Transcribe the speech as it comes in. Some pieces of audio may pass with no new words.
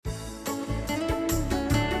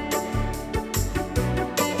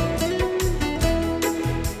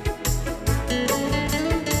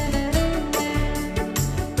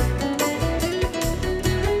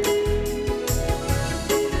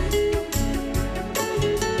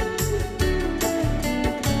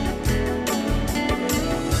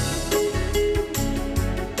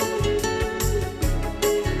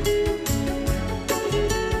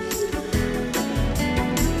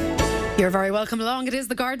You're very welcome along. It is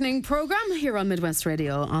the gardening programme here on Midwest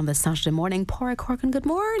Radio on this Saturday morning. Paura Corkin, good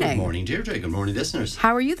morning. Good morning, Deirdre. Good morning, listeners.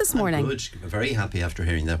 How are you this morning? I'm good. Very happy after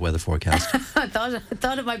hearing that weather forecast. I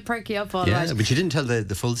thought it might perk you up all yeah, right. but you didn't tell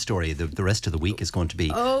the full story. The rest of the week is going to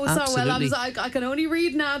be I can only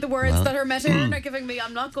read now the words that her Meteorn are giving me.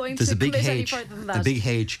 I'm not going to commit any further than that. A big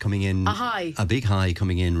H coming in. A big high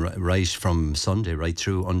coming in right from Sunday right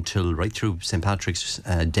through St. Patrick's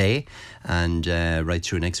Day and right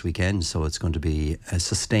through next weekend. So it's going to be a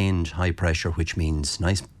sustained high pressure, which means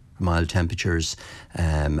nice mild temperatures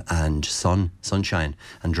and sunshine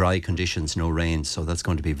and dry conditions, no rain. So that's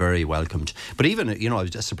going to be very welcomed. But even, I was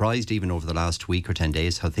just surprised even over the last week or 10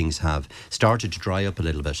 days how things have started to dry up a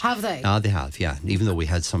little bit. Have they? They have, yeah. Even though we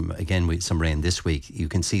had some rain this week, you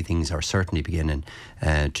can see things are certainly beginning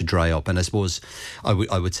to dry up. And I suppose I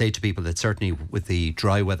would say to people that certainly with the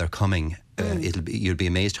dry weather coming, you'll be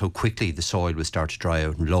amazed how quickly the soil will start to dry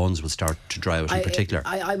out and lawns will start to dry out in particular.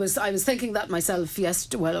 I was thinking that myself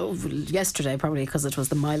yesterday, probably because it was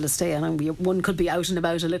the mildest day and one could be out and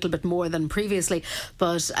about a little bit more than previously,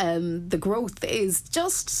 but the growth is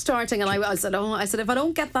just starting. And I said if I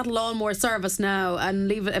don't get that lawnmower service now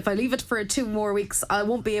and if I leave it for 2 more weeks, I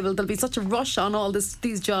won't be able. There'll be such a rush on all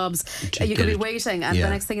these jobs. You could be waiting, and the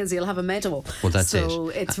next thing is you'll have a meadow. Well, that's it. So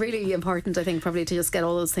it's really important, I think, probably to just get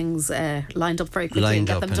all those things lined up very quickly and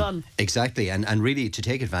get them done. Exactly, and really to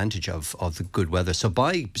take advantage of the good weather. So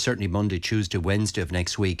by certainly Monday, Tuesday, Wednesday of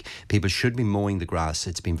next week, people should be mowing the grass.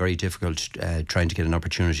 It's been very difficult trying to get an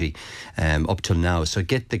opportunity up till now. So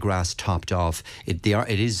get the grass topped off. It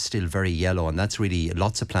is still very yellow, and that's really,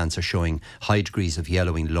 lots of plants are showing high degrees of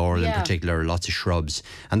yellowing, laurel in particular, lots of shrubs.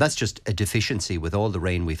 And that's just a deficiency with all the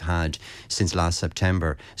rain we've had since last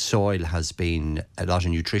September. Soil has been, a lot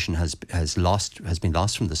of nutrition has been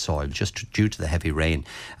lost from the soil just due to the heavy rain.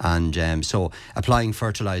 And so applying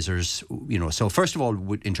fertilizers, so first of all,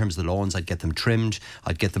 in terms of the lawns, I'd get them trimmed,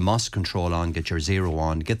 I'd get the moss control on, get your zero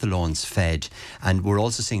on, get the lawns fed. And we're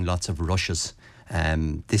also seeing lots of rushes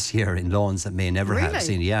this year in lawns that may never have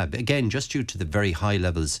seen. Yeah, again, just due to the very high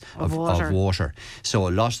levels of water. So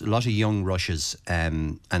a lot of young rushes,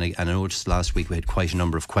 and I noticed last week we had quite a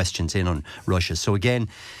number of questions in on rushes. So again,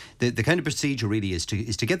 the kind of procedure really is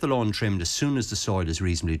to get the lawn trimmed as soon as the soil is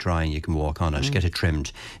reasonably dry and you can walk on it. Get it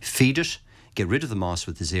trimmed, feed it, get rid of the moss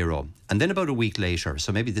with the zero, and then about a week later,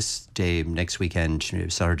 so maybe this day next weekend,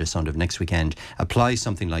 Saturday, Sunday of next weekend, apply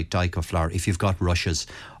something like Dicoflower if you've got rushes.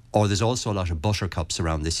 Or there's also a lot of buttercups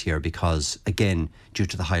around this year because, again, due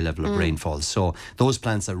to the high level of rainfall. So those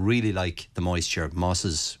plants that really like the moisture,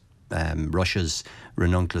 mosses, rushes,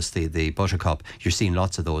 ranunculus, the buttercup, you're seeing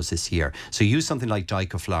lots of those this year. So use something like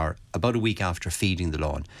Dicoflower about a week after feeding the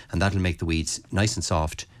lawn, and that'll make the weeds nice and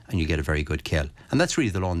soft, and you get a very good kill. And that's really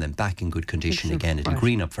the lawn then back in good condition again. It'll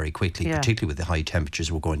green up very quickly, particularly with the high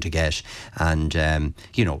temperatures we're going to get. And,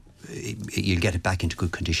 you'll get it back into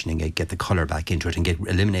good conditioning, get the colour back into it and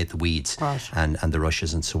eliminate the weeds and the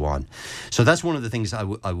rushes and so on. So that's one of the things I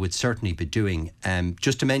would certainly be doing.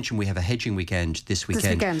 Just to mention, we have a hedging weekend this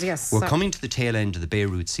weekend. Yes. We're coming to the tail end of the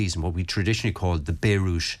Beirut season, what we traditionally call the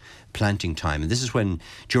Beirut planting time. And this is when,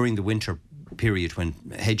 during the winter period, when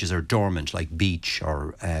hedges are dormant, like beech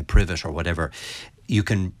or privet or whatever, you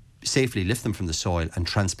can safely lift them from the soil and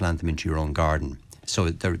transplant them into your own garden. So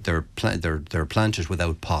they're planted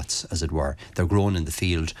without pots, as it were. They're grown in the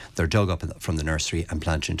field. They're dug up from the nursery and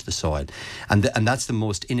planted into the soil. And that's the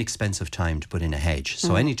most inexpensive time to put in a hedge.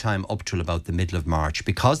 So any time up till about the middle of March,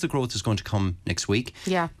 because the growth is going to come next week.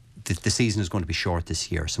 Yeah. The season is going to be short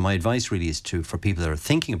this year. So my advice really is for people that are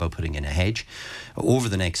thinking about putting in a hedge over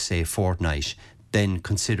the next, say, fortnight, then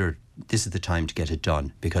consider this is the time to get it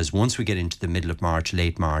done, because once we get into the middle of March,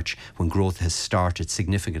 late March, when growth has started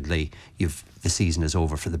significantly, the season is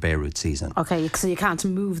over for the Beirut season. Okay, so you can't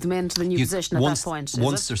move them into the new position at that point.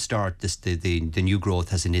 Once the new growth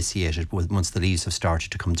has initiated, once the leaves have started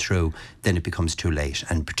to come through, then it becomes too late.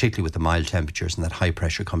 And particularly with the mild temperatures and that high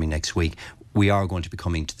pressure coming next week, we are going to be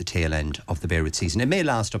coming to the tail end of the Beirut season. It may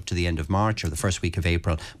last up to the end of March or the first week of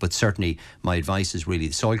April, but certainly my advice is really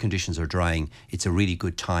the soil conditions are drying. It's a really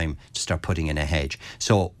good time to start putting in a hedge.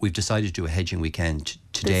 So we've decided to do a hedging weekend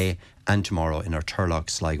today and tomorrow in our Turlock,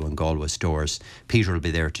 Sligo and Galway stores. Peter will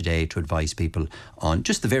be there today to advise people on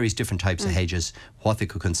just the various different types of hedges, what they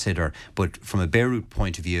could consider. But from a Beirut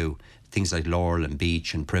point of view, things like laurel and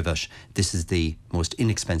beech and privet, this is the most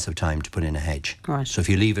inexpensive time to put in a hedge. Right. So if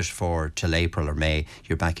you leave it till April or May,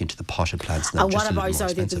 you're back into the potted plants. And what about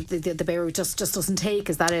the Beirut just doesn't take?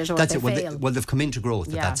 Is that it, or that's they it? fail? Well, they've come into growth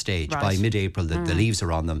at that stage. Right. By mid-April, the leaves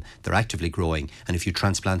are on them. They're actively growing, and if you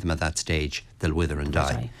transplant them at that stage, they'll wither and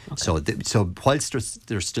die. Okay. So whilst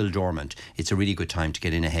they're still dormant, it's a really good time to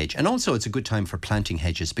get in a hedge. And also it's a good time for planting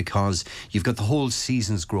hedges because you've got the whole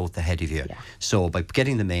season's growth ahead of you. Yeah. So by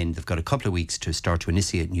getting them in, they've got a couple of weeks to start to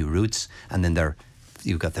initiate new roots, and then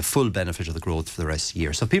you've got the full benefit of the growth for the rest of the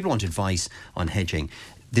year. So if people want advice on hedging,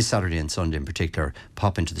 this Saturday and Sunday in particular,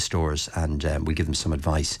 pop into the stores and we give them some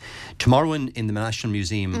advice. Tomorrow in the National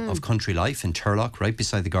Museum of Country Life in Turlock, right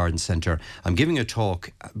beside the Garden Centre, I'm giving a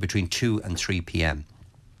talk between 2 and 3 p.m.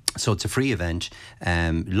 So it's a free event,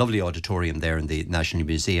 lovely auditorium there in the National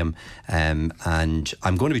Museum, and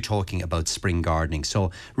I'm going to be talking about spring gardening,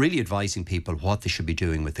 so really advising people what they should be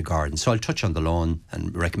doing with the garden. So I'll touch on the lawn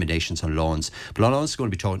and recommendations on lawns, but I'm also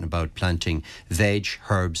going to be talking about planting veg,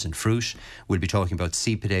 herbs and fruit. We'll be talking about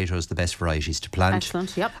seed potatoes, the best varieties to plant.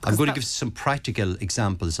 Excellent, yep. I'm going to give some practical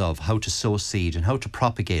examples of how to sow seed and how to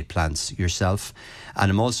propagate plants yourself,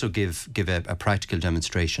 and I'm also give a practical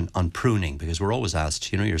demonstration on pruning, because we're always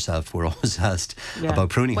asked, we're always asked about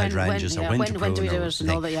pruning hydrangeas or when to prune. When do we do it and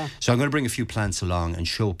all that, yeah. So I'm going to bring a few plants along and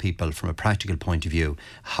show people from a practical point of view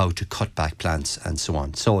how to cut back plants and so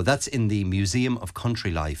on. So that's in the Museum of Country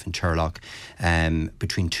Life in Turlock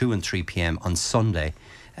between 2 and 3 p.m. on Sunday.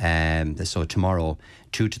 So tomorrow,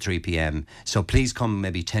 2 to 3 p.m. So please come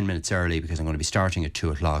maybe 10 minutes early, because I'm going to be starting at 2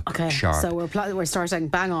 o'clock sharp. So we're starting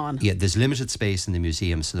bang on. Yeah, there's limited space in the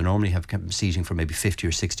museum, so they normally have seating for maybe 50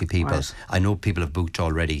 or 60 people. Right. I know people have booked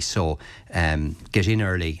already, so get in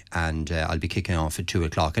early, and I'll be kicking off at 2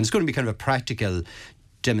 o'clock. And it's going to be kind of a practical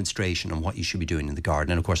demonstration on what you should be doing in the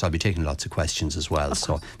garden, and of course I'll be taking lots of questions as well.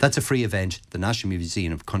 So that's a free event, the National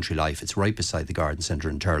Museum of Country Life. It's right beside the Garden Centre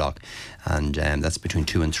in Turlock, and that's between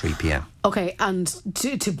 2 and 3 p.m. Okay, and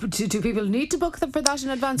do people need to book them for that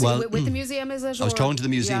in advance? Well, with the museum, is it? I was talking to the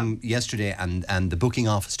museum yesterday, and the booking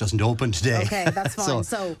office doesn't open today. Okay, that's fine.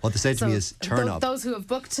 so what they said to me is turn up. Those who have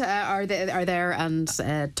booked are there and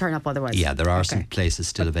turn up otherwise. Yeah, there are some places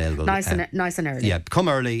still available. Nice and early. Yeah, come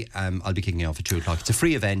early. I'll be kicking off at 2 o'clock. It's a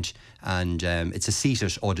free event, and it's a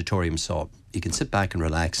seated auditorium, so you can sit back and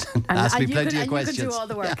relax and ask me plenty of questions. You can do all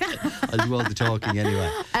the work. I'll do all the talking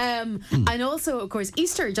anyway. And also, of course,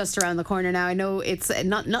 Easter just around the corner now. I know it's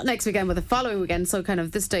not next weekend, but the following weekend. So kind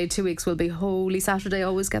of this day, 2 weeks will be Holy Saturday. I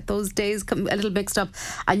always get those days a little mixed up.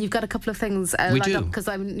 And you've got a couple of things lined up, because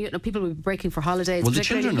people will be breaking for holidays, well,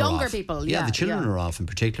 particularly the younger off. people. Yeah, the children are off in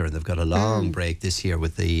particular, and they've got a long break this year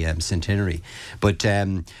with the centenary. But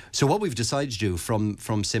so what we've decided to do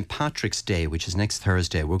from St. Patrick's Day, which is next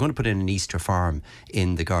Thursday, we're going to put in an Easter farm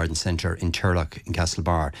in the Garden Centre in Turlock in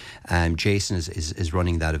Castlebar. Jason is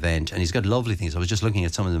running that event, and he's got lovely things. I was just looking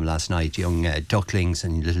at some of them last night, young ducklings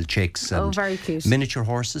and little chicks, and very cute. Miniature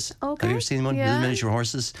horses. Okay. Have you ever seen one? Yeah. Little miniature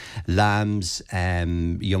horses, lambs,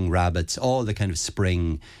 young rabbits, all the kind of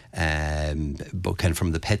spring, but kind of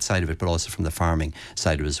from the pet side of it, but also from the farming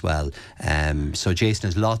side of it as well. So Jason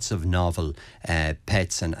has lots of novel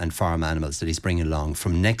pets and farm animals that he's bringing along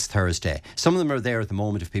from next Thursday. Some of them are there at the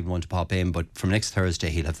moment if people want to pop in, but from next Thursday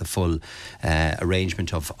he'll have the full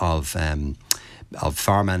arrangement of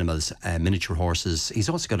farm animals, miniature horses. He's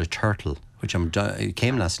also got a turtle, which it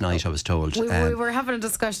came last night, I was told. We were having a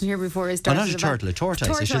discussion here before he started. Not a turtle, a tortoise,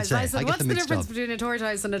 I should say. I said, what's the difference between a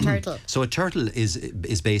tortoise and a turtle? So a turtle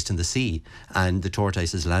is based in the sea, and the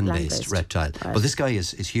tortoise is land-based reptile. Right. But this guy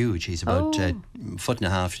is huge. He's about a foot and a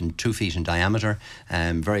half and 2 feet in diameter,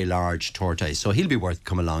 very large tortoise. So he'll be worth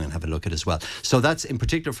coming along and have a look at as well. So that's in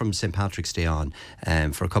particular from St. Patrick's Day on,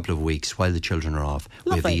 for a couple of weeks while the children are off. Lovely.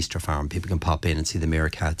 We have the Easter farm. People can pop in and see the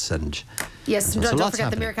meerkats and. Yes, so don't forget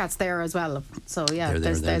happening. The meerkats there as well. So yeah,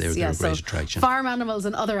 they're a great attraction. Farm animals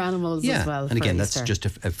and other animals as well. And again, Easter. that's just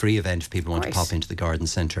a free event if people want to pop into the Garden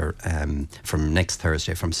Centre from next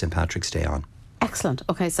Thursday, from St. Patrick's Day on. Excellent.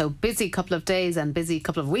 Okay, so busy couple of days and busy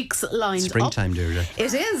couple of weeks lined Springtime, up. Deirdre.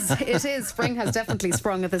 It is. Spring has definitely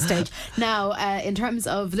sprung at this stage. Now, in terms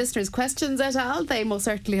of listeners' questions et al., they most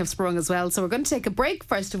certainly have sprung as well. So we're going to take a break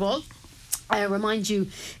first of all. I remind you,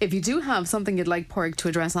 if you do have something you'd like Pádraig to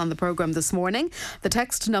address on the programme this morning, the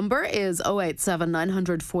text number is 087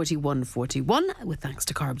 941 41, with thanks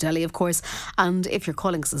to Carb Deli, of course. And if you're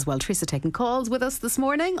calling us as well, Teresa taking calls with us this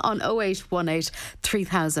morning on 0818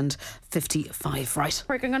 3000 55. Right.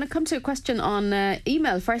 I'm going to come to a question on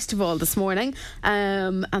email first of all this morning.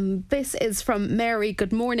 And this is from Mary.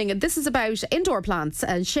 Good morning. And this is about indoor plants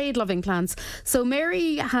and shade-loving plants. So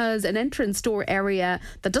Mary has an entrance door area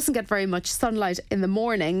that doesn't get very much sunlight in the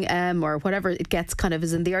morning, or whatever it gets kind of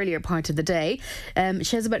is in the earlier part of the day.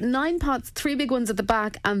 She has about 9 pots, 3 big ones at the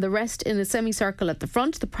back and the rest in a semicircle at the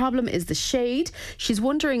front. The problem is the shade. She's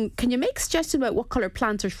wondering, can you make suggestions about what colour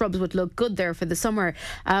plants or shrubs would look good there for the summer?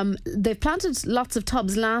 They've planted lots of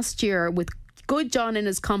tubs last year with good. John in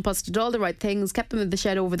his compost did all the right things, kept them in the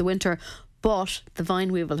shed over the winter, but the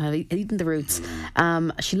vine weevil had eaten the roots.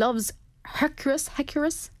 She loves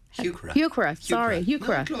Heuchera. Sorry,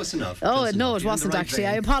 Heuchera. No, close enough. Oh, Close no, enough. it wasn't actually.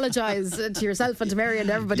 I apologise to yourself and to Mary and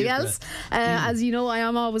everybody else. As you know, I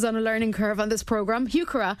am always on a learning curve on this programme.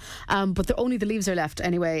 Heuchera, but only the leaves are left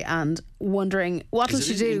anyway, and wondering what will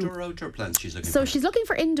she do. Indoor or outdoor plants she's looking for? So she's looking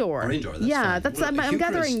for indoor. Or indoor, that's yeah, fine. that's Well, I'm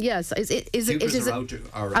gathering. Yes,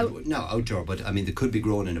 outdoor, but I mean they could be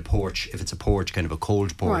grown in a porch if it's a porch, kind of a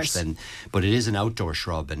cold porch. Right. Then, but it is an outdoor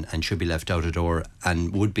shrub and should be left out of door,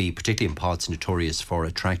 and would be particularly in pots notorious for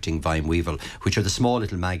attracting vine weevil, which are the small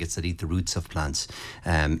little maggots that eat the roots of plants.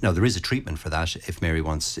 Now there is a treatment for that if Mary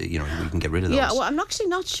wants. We can get rid of those. Yeah, well, I'm actually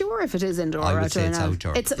not sure if it is indoor or outdoor. I would say it's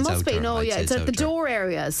outdoor. It must be. No, yeah, it's at the door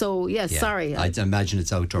area. So yes, sorry. I'd imagine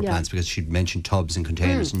it's outdoor plants because she'd mentioned tubs and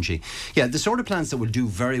containers, didn't she? Yeah, the sort of plants that will do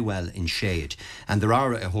very well in shade, and there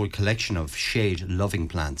are a whole collection of shade-loving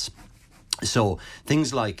plants. So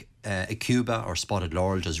things like Acuba or spotted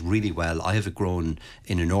laurel does really well. I have it grown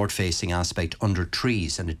in a north-facing aspect under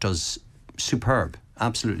trees, and it does superb.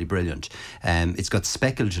 Absolutely brilliant. It's got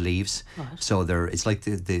speckled leaves, so it's like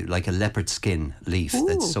like a leopard skin leaf.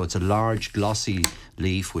 So it's a large glossy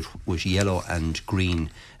leaf with yellow and green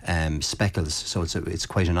speckles. So it's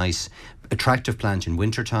quite a nice, attractive plant in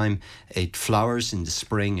wintertime. It flowers in the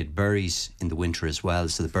spring. It berries in the winter as well.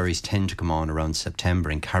 So the berries tend to come on around September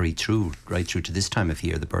and carry right through to this time of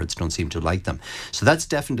year. The birds don't seem to like them. So that's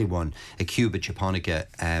definitely one. Acuba japonica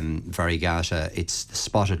variegata. It's the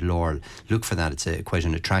spotted laurel. Look for that. It's quite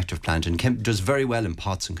an attractive plant and does very well in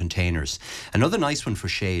pots and containers. Another nice one for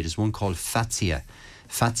shade is one called Fatsia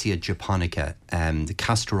japonica. The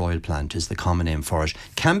castor oil plant is the common name for it.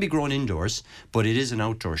 Can be grown indoors, but it is an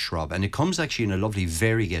outdoor shrub, and it comes actually in a lovely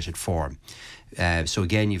variegated form. So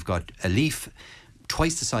again, you've got a leaf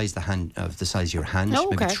twice the size of the size of your hand,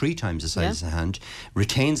 maybe 3 times the size of the hand.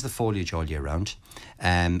 Retains the foliage all year round.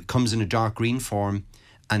 Comes in a dark green form,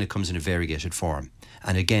 and it comes in a variegated form.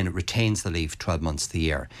 And again, it retains the leaf 12 months of the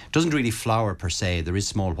year. It doesn't really flower per se. There is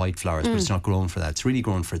small white flowers, but it's not grown for that. It's really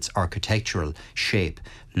grown for its architectural shape.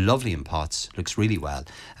 Lovely in pots, looks really well.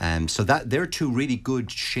 So they're 2 really good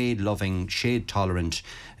shade-loving, shade-tolerant,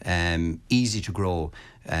 easy to grow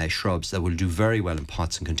shrubs that will do very well in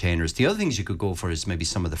pots and containers. The other things you could go for is maybe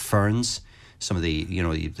some of the ferns. Some of the,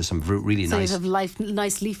 there's some really so nice... So you have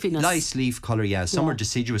nice leafiness. Nice leaf colour, yeah. Some are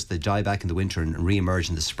deciduous, they die back in the winter and re-emerge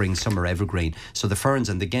in the spring. Some are evergreen. So the ferns,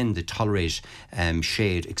 and again, they tolerate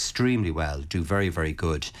shade extremely well, do very, very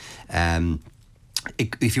good.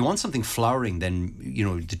 If you want something flowering, then,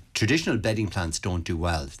 the traditional bedding plants don't do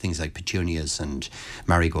well. Things like petunias and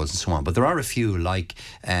marigolds and so on. But there are a few, like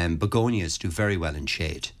begonias, do very well in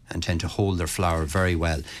shade and tend to hold their flower very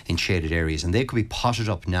well in shaded areas. And they could be potted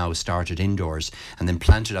up now, started indoors, and then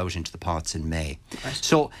planted out into the pots in May. Right.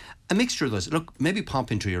 So a mixture of those. Look, maybe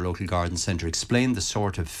pop into your local garden centre, explain the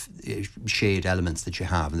sort of shade elements that you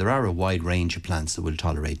have. And there are a wide range of plants that will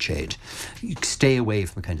tolerate shade. You stay away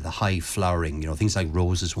from kind of the high flowering, things like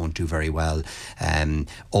roses won't do very well.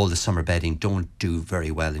 All the summer bedding don't do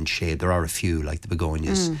very well in shade. There are a few, like the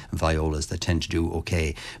begonias and violas, that tend to do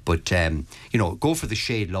okay. But, go for the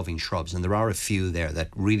shade-loving shrubs. And there are a few there that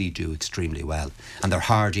really do extremely well. And they're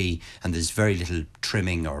hardy, and there's very little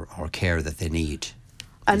trimming or care that they need.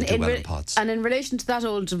 And in relation to that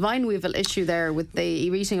old vine weevil issue there with the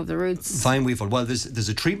eating of the roots. Vine weevil, well, there's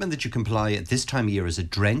a treatment that you can apply at this time of year as a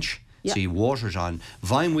drench. Yep. So you water it on.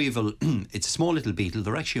 Vine weevil, it's a small little beetle.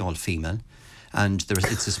 They're actually all female. And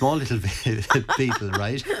it's a small little beetle,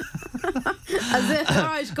 right? As if, all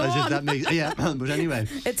right, go on. But anyway,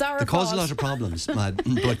 it's our they cause a lot of problems. But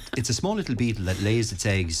it's a small little beetle that lays its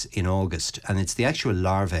eggs in August, and it's the actual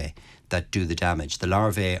larvae that do the damage. The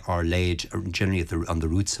larvae are laid generally on the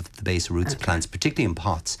roots of the base of roots of plants, particularly in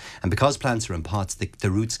pots. And because plants are in pots,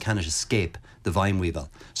 the roots cannot escape the vine weevil.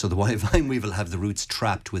 So the vine weevil have the roots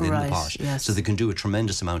trapped within the pot. Yes. So they can do a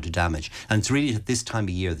tremendous amount of damage. And it's really at this time of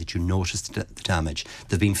year that you notice the damage.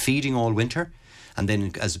 They've been feeding all winter. And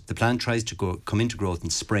then as the plant tries to come into growth in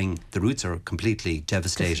spring, the roots are completely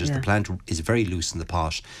devastated. Yeah. The plant is very loose in the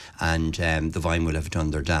pot, and the vine will have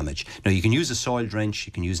done their damage. Now, you can use a soil drench,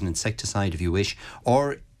 you can use an insecticide if you wish,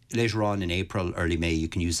 or later on in April, early May, you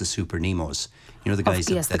can use the super Nemos. The guys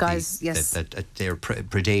that they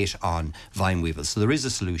predate on vine weevils. So there is a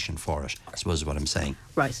solution for it, I suppose is what I'm saying.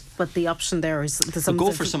 Right, but the option there is...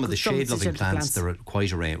 Go for some of the shade-loving plants. There are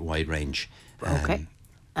quite a wide range. Okay.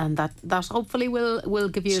 And that hopefully will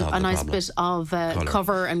give you a nice bit of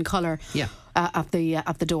cover and colour. Yeah. at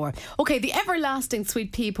the door. Okay, the everlasting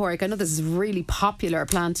sweet pea pork. I know this is a really popular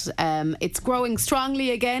plant. It's growing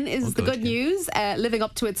strongly again, is the good news. Living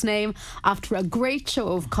up to its name after a great show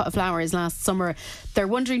of flowers last summer. They're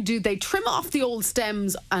wondering, do they trim off the old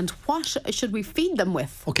stems, and what should we feed them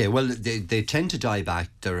with? Okay, well, they tend to die back.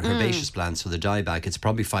 They're herbaceous plants, so they die back. It's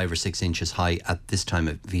probably 5 or 6 inches high at this time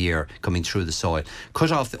of the year coming through the soil.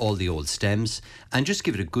 Cut off all the old stems and just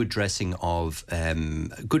give it a good dressing of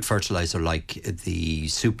good fertiliser like the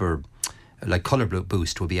super... like Colour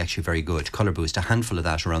Boost will be actually very good. Colour Boost, a handful of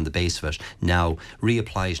that around the base of it. Now,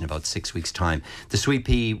 reapply it in about 6 weeks' time. The sweet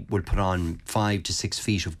pea will put on 5 to 6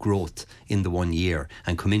 feet of growth in the 1 year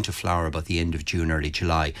and come into flower about the end of June, early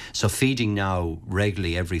July. So feeding now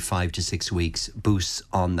regularly every 5 to 6 weeks boosts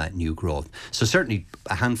on that new growth. So certainly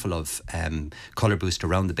a handful of Colour Boost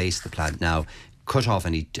around the base of the plant now. Cut off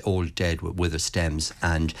any old dead withered stems,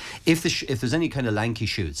 and if there's any kind of lanky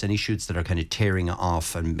shoots, any shoots that are kind of tearing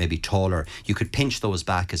off and maybe taller, you could pinch those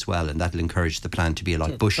back as well, and that'll encourage the plant to be a lot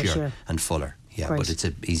bushier and fuller. Yeah, Great. But it's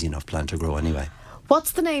an easy enough plant to grow anyway.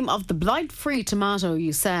 What's the name of the blight-free tomato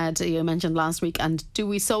you mentioned last week, and do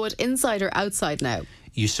we sow it inside or outside now?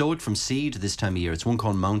 You sow it from seed this time of year. It's one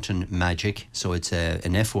called Mountain Magic. So it's an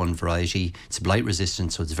F1 variety. It's blight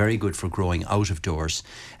resistant, so it's very good for growing out of doors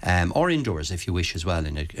or indoors if you wish as well,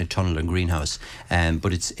 in a tunnel and greenhouse.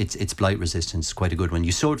 But it's blight resistant. It's quite a good one.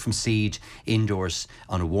 You sow it from seed indoors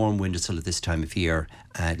on a warm windowsill at this time of year.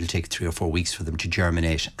 It'll take 3 or 4 weeks for them to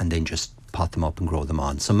germinate, and then just pot them up and grow them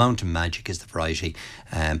on. So Mountain Magic is the variety.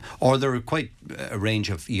 Or there are quite a range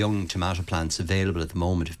of young tomato plants available at the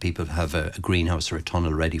moment if people have a greenhouse or a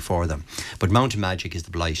tunnel ready for them. But Mountain Magic is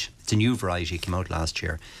the blight. It's a new variety, it came out last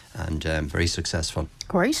year, and very successful.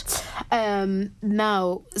 Great.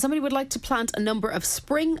 Now, somebody would like to plant a number of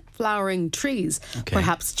spring flowering trees,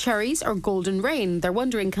 perhaps cherries or golden rain. They're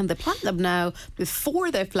wondering, can they plant them now before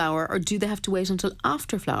they flower, or do they have to wait until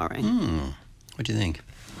after flowering? What do you think?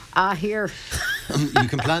 Here. You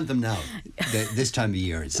can plant them now, this time of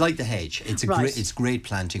year. It's like the hedge. It's it's great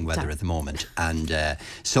planting weather at the moment. And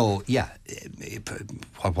so, yeah,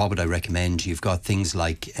 what would I recommend? You've got things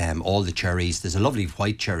like all the cherries. There's a lovely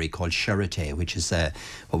white cherry called Charité, which is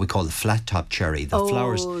what we call the flat top cherry. The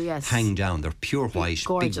flowers hang down. They're pure white,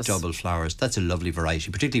 big double flowers. That's a lovely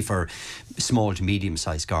variety, particularly for small to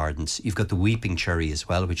medium-sized gardens. You've got the weeping cherry as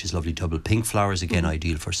well, which is lovely double pink flowers, again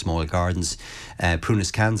ideal for small gardens.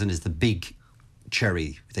 Prunus Kansan is the big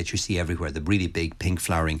cherry that you see everywhere, the really big pink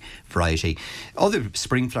flowering variety. Other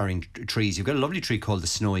spring flowering trees, you've got a lovely tree called the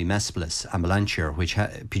Snowy Mesplis Amelanchier, which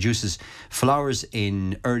produces flowers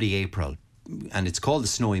in early April. And it's called the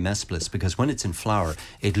Snowy Mesplis because when it's in flower,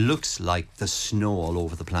 it looks like the snow all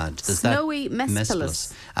over the plant. Snowy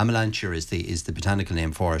Mesplis. Amelanchier is the botanical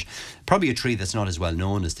name for it. Probably a tree that's not as well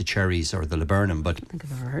known as the cherries or the laburnum, but I think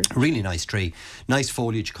I've ever heard. A really nice tree. Nice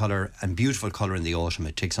foliage colour and beautiful colour in the autumn.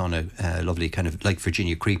 It takes on a lovely kind of like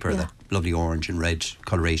Virginia creeper, that lovely orange and red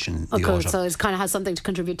coloration in the autumn. So it kind of has something to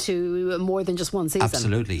contribute to more than just one season.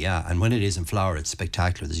 Absolutely, yeah. And when it is in flower, it's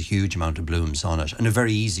spectacular. There's a huge amount of blooms on it and a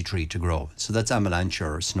very easy tree to grow. So that's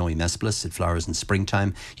Amelanchier or Snowy Mesplis. It flowers in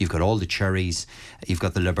springtime. You've got all the cherries. You've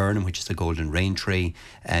got the laburnum, which is the golden rain tree.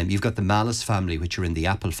 You've got the Malus family, which are in the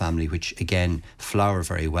apple family, which again flower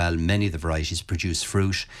very well. Many of the varieties produce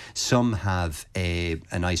fruit. Some have a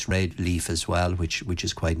nice red leaf as well, which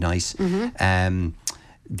is quite nice.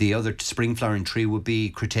 The other spring flowering tree would be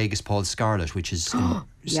Crataegus Paul Scarlet, which is in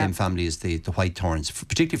the same family as the white thorns,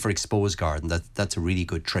 particularly for exposed garden. That's a really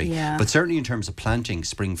good tree. But certainly in terms of planting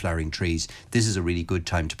spring flowering trees, this is a really good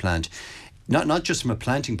time to plant. Not just from a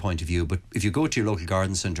planting point of view, but if you go to your local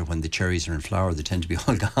garden centre when the cherries are in flower, they tend to be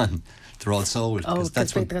all gone. They're all sold because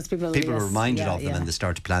that's what people are reminded of them and they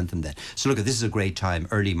start to plant them then. So look, this is a great time,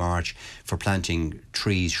 early March, for planting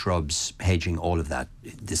trees, shrubs, hedging, all of that.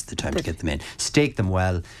 This is the time to get them in. Stake them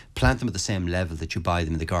well, plant them at the same level that you buy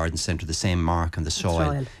them in the garden centre, the same mark on the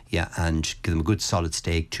soil. Yeah, and give them a good solid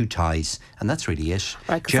stake, 2 ties, and that's really it.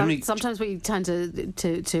 Right, because sometimes we tend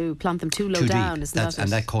to plant them too low down, deep. Isn't that it?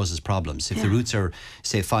 And that causes problems. If the roots are,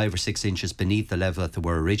 say, 5 or 6 inches beneath the level that they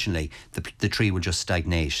were originally, the tree will just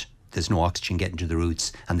stagnate. There's no oxygen getting to the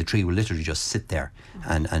roots, and the tree will literally just sit there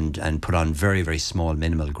and put on very, very small,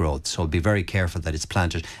 minimal growth. So be very careful that it's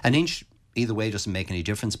planted. An inch either way doesn't make any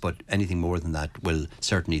difference, but anything more than that will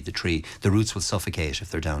certainly, the roots will suffocate if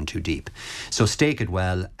they're down too deep. So stake it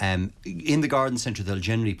well. In the garden centre, they'll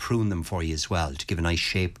generally prune them for you as well to give a nice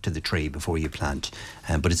shape to the tree before you plant.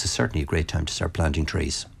 But it's certainly a great time to start planting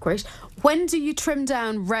trees. Great. When do you trim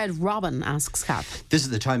down red robin, asks Cap. This is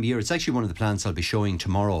the time of year. It's actually one of the plants I'll be showing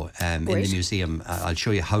tomorrow in the museum. I'll show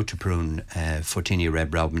you how to prune Photinia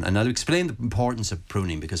red robin, and I'll explain the importance of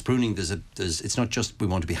pruning, because pruning, it's not just we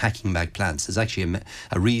want to be hacking back plants. There's actually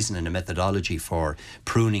a reason and a methodology for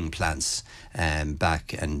pruning plants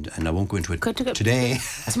back, and I won't go into it today.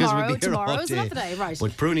 Tomorrow is not the day, right?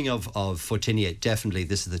 But pruning of Photinia, definitely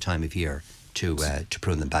this is the time of year to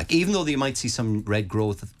prune them back. Even though you might see some red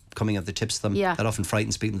growth coming at the tips of them, that often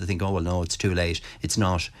frightens people. They think, oh well, no, it's too late. It's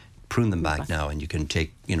not. Prune them back now, and you can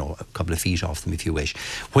take a couple of feet off them if you wish.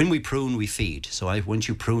 When we prune, we feed. So once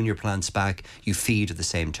you prune your plants back, you feed at the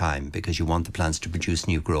same time, because you want the plants to produce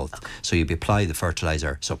new growth. Okay. So you apply the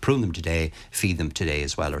fertilizer. So prune them today, feed them today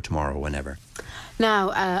as well, or tomorrow, whenever.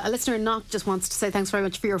 Now, a listener not just wants to say thanks very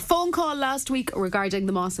much for your phone call last week regarding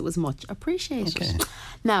the moss. It was much appreciated. Okay.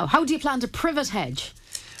 Now, how do you plant a privet hedge?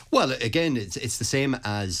 Well, again, it's the same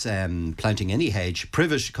as planting any hedge.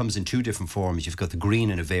 Privet comes in two different forms. You've got the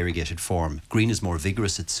green and a variegated form. Green is more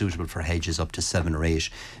vigorous. It's suitable for hedges up to 7 or 8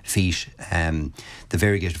 feet. The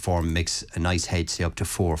variegated form makes a nice hedge, say up to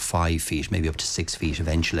 4 or 5 feet, maybe up to 6 feet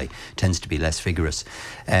eventually. Tends to be less vigorous.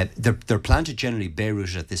 They're planted generally bare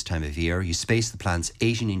rooted at this time of year. You space the plants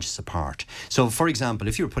 18 inches apart. So, for example,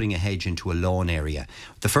 if you were putting a hedge into a lawn area,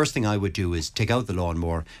 the first thing I would do is take out the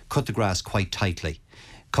lawnmower, cut the grass quite tightly.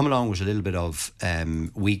 Come along with a little bit of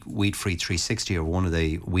Weed Free 360 or one of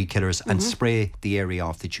the weed killers, and spray the area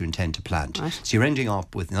off that you intend to plant. Right. So you're ending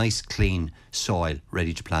up with nice clean soil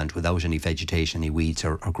ready to plant without any vegetation, any weeds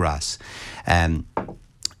or grass.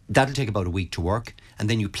 That'll take about a week to work, and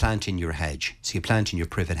then you plant in your hedge. So you plant in your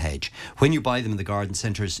privet hedge. When you buy them in the garden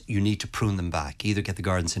centres, you need to prune them back. Either get the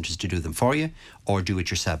garden centres to do them for you or do it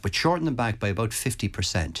yourself, but shorten them back by about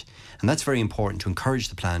 50%. And that's very important to encourage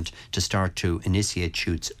the plant to start to initiate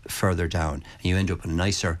shoots further down, and you end up with a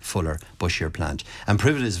nicer, fuller, bushier plant. And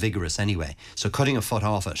privet is vigorous anyway, so cutting a foot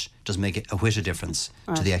off it doesn't make a whit of difference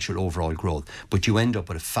to the actual overall growth, but you end up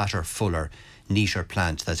with a fatter, fuller, neater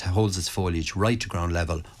plant that holds its foliage right to ground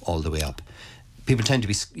level all the way up. People tend to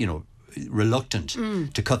be, reluctant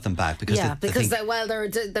to cut them back because they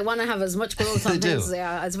want to have as much growth on things.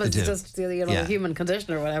 I suppose it's just a human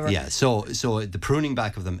condition or whatever. Yeah, so the pruning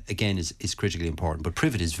back of them again is critically important. But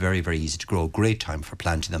privet is very, very easy to grow. Great time for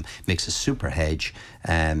planting them. Makes a super hedge.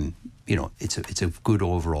 It's a good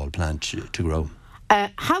overall plant to grow.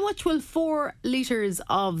 How much will 4 litres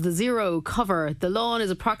of the Zero cover? The lawn is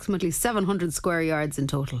approximately 700 square yards in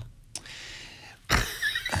total.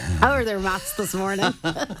 How are their maths this morning?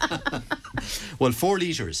 Well, 4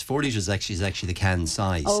 litres. 4 litres is actually the can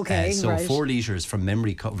size. Okay, so 4 litres from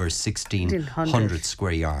memory covers 1,600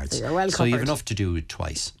 square yards. So you're well covered. So you have enough to do it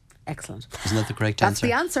twice. Excellent. Isn't that the correct answer? That's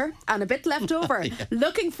the answer, and a bit left over.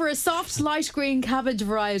 Looking for a soft, light green cabbage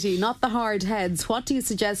variety, not the hard heads. What do you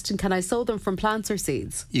suggest, and can I sow them from plants or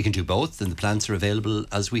seeds? You can do both, and the plants are available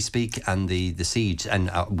as we speak, and the seeds,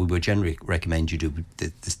 and we would generally recommend you do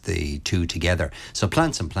the two together. So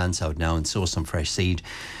plant some plants out now and sow some fresh seed.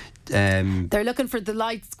 They're looking for the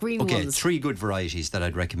light green ones. Okay, 3 good varieties that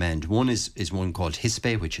I'd recommend. One is one called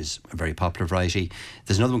Hispe, which is a very popular variety.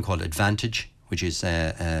 There's another one called Advantage, which is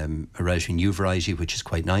a relatively new variety, which is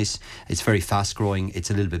quite nice. It's very fast growing. It's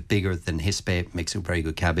a little bit bigger than Hispe, makes a very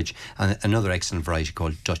good cabbage. And another excellent variety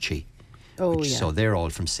called Dutchy. So they're all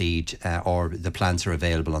from seed, or the plants are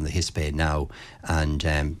available on the Hispe now,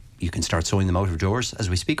 and you can start sowing them out of doors as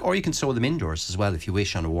we speak, or you can sow them indoors as well if you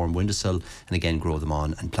wish on a warm windowsill, and again grow them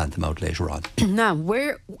on and plant them out later on. Now,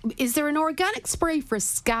 is there an organic spray for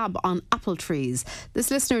scab on apple trees?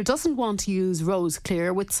 This listener doesn't want to use Rose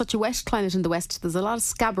Clear. With such a wet climate in the west, there's a lot of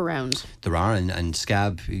scab around. There are, and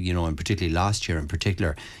scab, and particularly last year in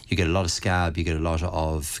particular, you get a lot of scab, you get a lot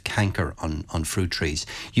of canker on fruit trees.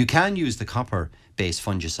 You can use the copper-based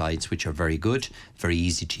fungicides, which are very good, very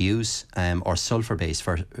easy to use, or sulfur-based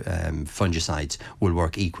fungicides will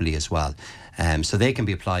work equally as well. So they can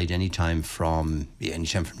be applied anytime from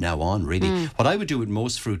now on, really. What I would do with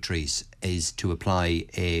most fruit trees is to apply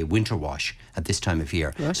a winter wash at this time of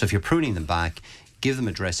year. Right. So if you're pruning them back, give them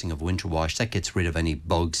a dressing of winter wash. That gets rid of any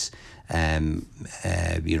bugs,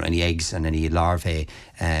 any eggs and any larvae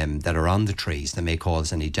that are on the trees that may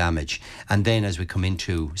cause any damage. And then as we come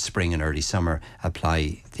into spring and early summer,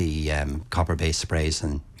 apply the copper-based sprays,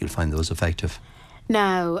 and you'll find those effective.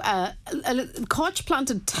 Now, Koch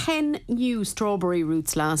planted 10 new strawberry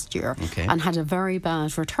roots last year and had a very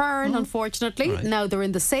bad return, unfortunately. Right. Now, they're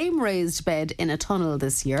in the same raised bed in a tunnel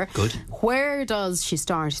this year. Good. Where does she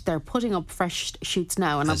start? They're putting up fresh shoots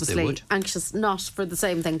now, and As they obviously would. anxious not for the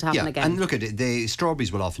same thing to happen again. And look at it, the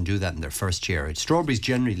strawberries will often do that in their first year. Strawberries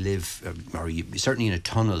generally live, certainly in a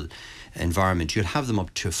tunnel environment, you'll have them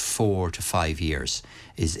up to 4 to 5 years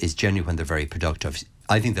is generally when they're very productive.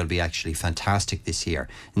 I think they'll be actually fantastic this year.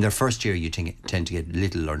 In their first year, you tend to get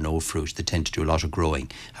little or no fruit. They tend to do a lot of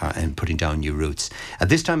growing and putting down new roots. At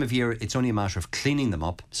this time of year, it's only a matter of cleaning them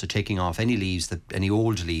up, so taking off any leaves, any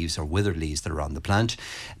old leaves or withered leaves that are on the plant,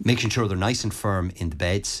 making sure they're nice and firm in the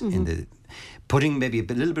beds, putting maybe a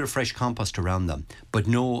little bit of fresh compost around them, but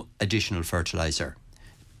no additional fertiliser.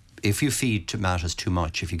 If you feed tomatoes too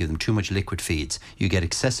much, if you give them too much liquid feeds, you get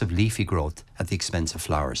excessive leafy growth at the expense of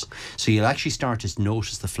flowers. So you'll actually start to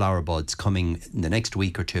notice the flower buds coming in the next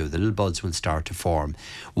week or two. The little buds will start to form.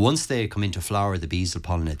 Once they come into flower, the bees will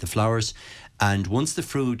pollinate the flowers. And once the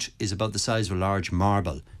fruit is about the size of a large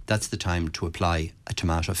marble, that's the time to apply a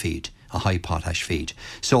tomato feed, a high potash feed.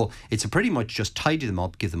 So it's pretty much just tidy them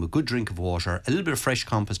up, give them a good drink of water, a little bit of fresh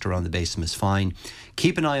compost around the base of them is fine.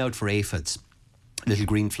 Keep an eye out for aphids, little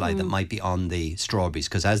green fly that might be on the strawberries,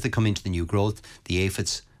 because as they come into the new growth, the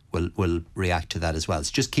aphids will react to that as well.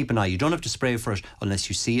 So just keep an eye. You don't have to spray for it unless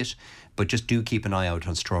you see it, but just do keep an eye out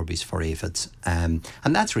on strawberries for aphids. And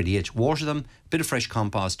that's really it. Water them, bit of fresh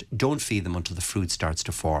compost, don't feed them until the fruit starts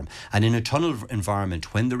to form. And in a tunnel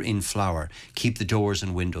environment, when they're in flower, keep the doors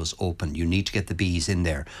and windows open. You need to get the bees in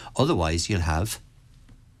there. Otherwise, you'll have...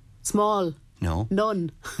 Small. No.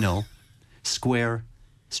 None. No. Square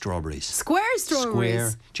strawberries. Square strawberries. Square.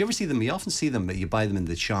 Do you ever see them? You often see them. You buy them in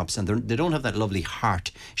the shops, and they don't have that lovely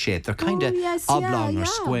heart shape. They're kind of oblong or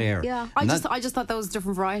square. Yeah, I just thought those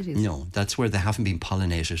different varieties. No, that's where they haven't been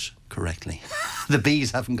pollinated correctly. The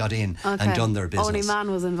bees haven't got in and done their business. Only man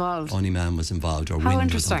was involved. Only man was involved, or How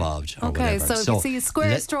wind was involved, or whatever. So if you see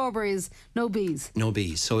square strawberries, no bees. No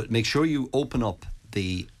bees. So make sure you open up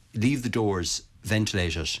leave the doors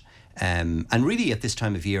ventilated. And really at this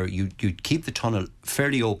time of year you keep the tunnel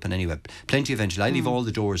fairly open anyway, plenty of ventilation. I leave all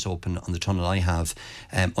the doors open on the tunnel I have,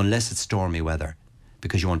 unless it's stormy weather,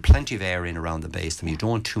 because you want plenty of air in around the base of them. You don't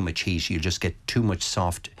want too much heat, you'll just get too much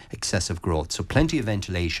soft excessive growth. So plenty of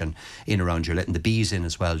ventilation in around. You're letting the bees in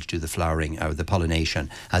as well to do the flowering or the pollination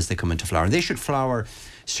as they come into flower, and they should flower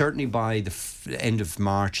certainly by the end of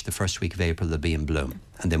March, the first week of April they'll be in bloom.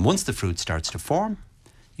 And then once the fruit starts to form,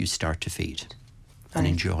 you start to feed and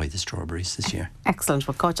enjoy the strawberries this year. Excellent.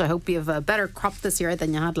 Well, Coach, I hope you have a better crop this year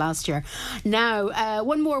than you had last year. Now,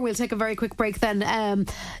 one more. We'll take a very quick break then.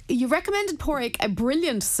 You recommended, Pádraig, a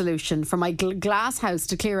brilliant solution for my glass house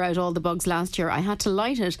to clear out all the bugs last year. I had to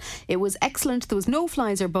light it. It was excellent. There was no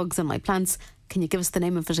flies or bugs on my plants. Can you give us the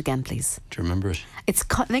name of it again, please? Do you remember it? I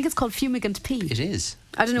think it's called Fumigant P. It is.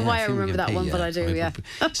 I don't know why I remember that one, but I do, yeah.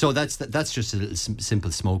 So that's just a little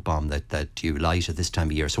simple smoke bomb that you light at this time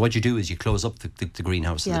of year. So what you do is you close up the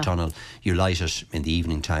greenhouse and the tunnel, you light it in the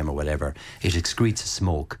evening time or whatever. It excretes a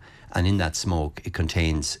smoke, and in that smoke it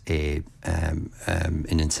contains an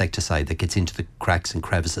insecticide that gets into the cracks and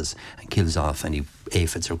crevices and kills off any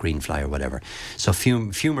aphids or green fly or whatever. So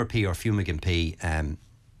Fumer P or Fumigant P,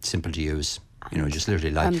 simple to use. Just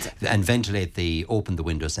literally light and ventilate open the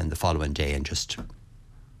windows and the following day, and just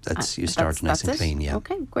you start nice and clean. Yeah.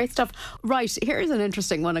 Okay, great stuff. Right, here's an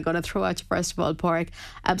interesting one I'm going to throw at you first of all, Pádraig.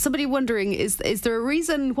 Somebody wondering, is there a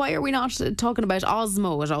reason why are we not talking about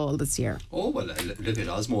Osmo at all this year? Oh well, look at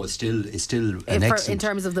Osmo is still an excellent in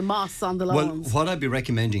terms of the moss on the lawns. Well, what I'd be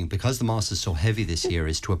recommending, because the moss is so heavy this year,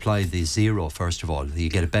 is to apply the Zero first of all. You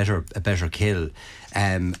get a better kill,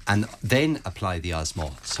 and then apply the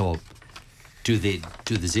Osmo. So do the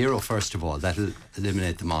Zero first of all. That'll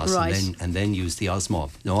eliminate the moss, right. and then use the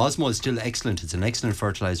Osmo. Now, Osmo is still excellent. It's an excellent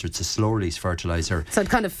fertilizer. It's a slow release fertilizer. So it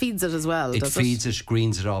kind of feeds it as well. It feeds it,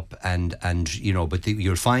 greens it up, and but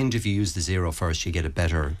you'll find if you use the Zero first, you get a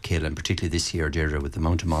better kill, and particularly this year, Deirdre, with the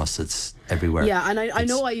amount of moss that's everywhere. Yeah, and I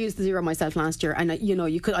know I used the Zero myself last year, and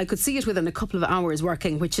I could see it within a couple of hours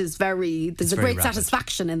working, which is there's a great rapid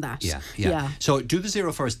satisfaction in that. Yeah. So do the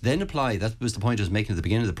Zero first, then apply. That was the point I was making at the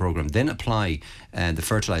beginning of the programme. Then apply buy the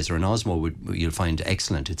fertiliser in Osmo, you'll find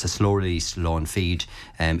excellent. It's a slow release, low on feed.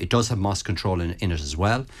 It does have moss control in it as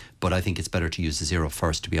well, but I think it's better to use the Zero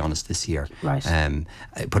first, to be honest, this year. Right.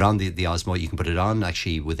 Put on the Osmo. You can put it on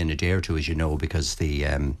actually within a day or two, as you know, because the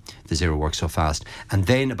Zero works so fast. And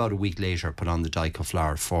then about a week later, put on the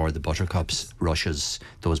Dicloflower for the buttercups, rushes,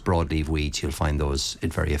 those broadleaf weeds. You'll find those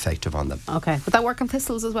very effective on them. Okay. Would that work on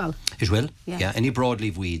thistles as well? It will. Yeah. Yeah. Any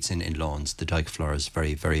broadleaf weeds in lawns, the Dicloflower is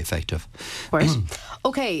very, very effective. Right.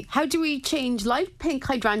 Okay. How do we change light pink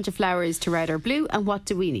hydrangea flowers to red or blue, and what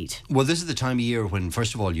do we need? Well, this is the time of year when,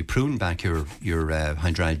 first of all, you prune back your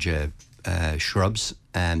hydrangea shrubs.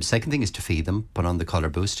 Second thing is to feed them, put on the colour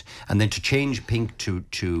boost, and then to change pink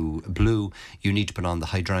to blue, you need to put on the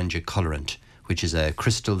hydrangea colorant, which is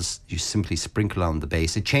crystals you simply sprinkle on the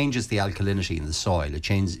base. It changes the alkalinity in the soil. It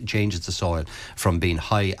changes the soil from being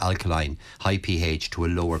high alkaline, high pH to a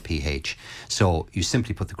lower pH. So you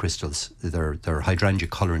simply put the crystals, their hydrangea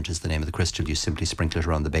colorant is the name of the crystal, you simply sprinkle it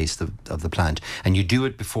around the base of the plant. And you do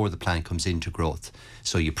it before the plant comes into growth.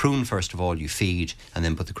 So you prune first of all, you feed, and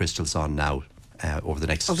then put the crystals on now. Over the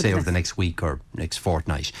next week or next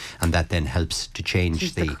fortnight, and that then helps to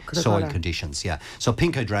change the soil conditions. Yeah, so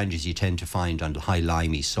pink hydrangeas you tend to find on high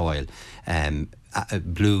limey soil.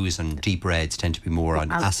 Blues and deep reds tend to be more on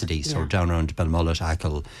acidy, so down around Belmullet,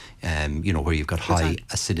 Achill, where you've got high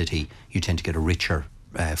acidity, you tend to get a richer,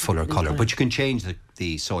 fuller colour. But you can change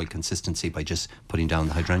the soil consistency by just putting down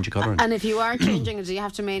the hydrangea colour. And if you are changing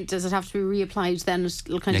it, does it have to be reapplied then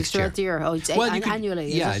kind of throughout the year? Oh, it's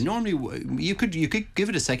annually. Yeah, normally you could give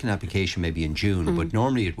it a second application maybe in June, but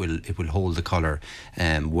normally it will hold the colour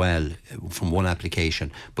well from one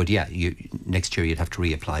application. But yeah, next year you'd have to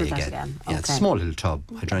reapply again. Yeah, it's a small little tub,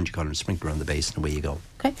 hydrangea colour, and sprinkle around the base, and away you go.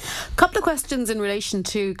 Okay. A couple of questions in relation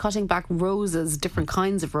to cutting back roses, different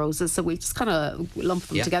kinds of roses. So we just kind of lump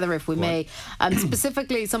them together if we may.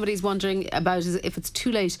 Specifically, somebody's wondering about if it's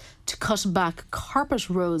too late to cut back carpet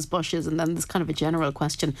rose bushes, and then there's kind of a general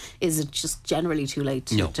question: is it just generally too late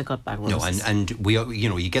to cut back roses? No, and we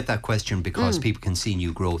you get that question because people can see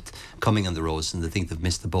new growth coming on the rose and they think they've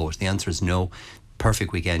missed the boat. The answer is no.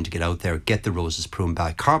 Perfect weekend to get out there, get the roses pruned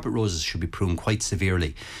back. Carpet roses should be pruned quite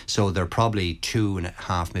severely, so they're probably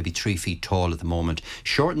 2.5, maybe 3 feet tall at the moment.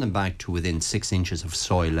 Shorten them back to within 6 inches of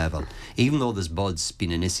soil level. Even though there's buds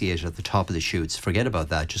being initiated at the top of the shoots, forget about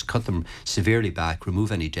that. Just cut them severely back,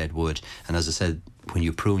 remove any dead wood, and as I said, when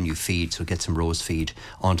you prune, you feed, so get some rose feed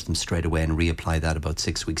onto them straight away and reapply that about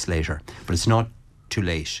 6 weeks later. But it's not too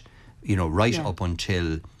late, up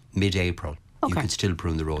until mid-April. Okay. You can still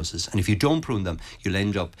prune the roses. And if you don't prune them, you'll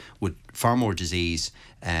end up with far more disease,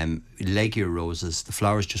 leggier roses. The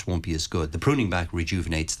flowers just won't be as good. The pruning back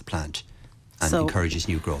rejuvenates the plant and encourages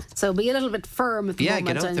new growth. So be a little bit firm at the moment.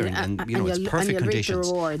 Yeah, get out there and it's perfect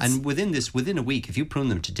conditions. And within a week, if you prune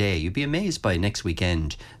them today, you'd be amazed by next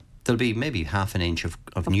weekend. There'll be maybe half an inch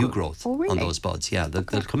of new growth on those buds. Yeah, they'll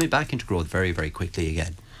come back into growth very, very quickly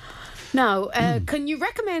again. Now, can you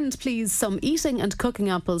recommend, please, some eating and cooking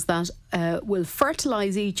apples that will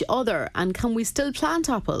fertilise each other? And can we still plant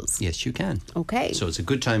apples? Yes, you can. Okay. So it's a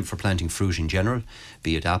good time for planting fruit in general,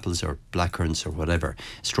 be it apples or blackcurrants or whatever,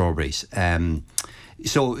 strawberries.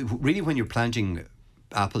 So really when you're planting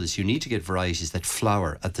apples, you need to get varieties that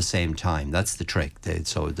flower at the same time. That's the trick.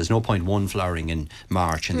 So there's no point one flowering in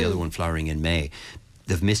March and the other one flowering in May.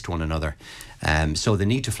 They've missed one another. So they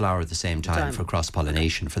need to flower at the same time for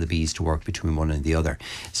cross-pollination, for the bees to work between one and the other.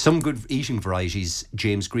 Some good eating varieties,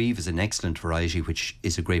 James Grieve is an excellent variety which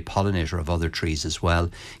is a great pollinator of other trees as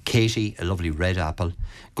well. Katie, a lovely red apple.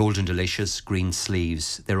 Golden Delicious, green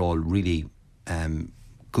sleeves, they're all really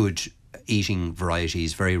good eating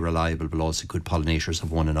varieties, very reliable but also good pollinators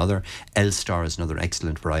of one another. Elstar is another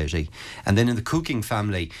excellent variety. And then in the cooking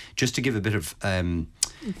family, just to give a bit of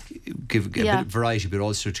bit of variety, but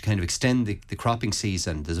also to kind of extend the cropping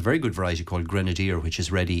season, there's a very good variety called Grenadier which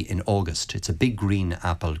is ready in August. It's a big green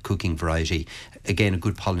apple cooking variety, again a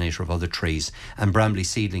good pollinator of other trees. And Bramley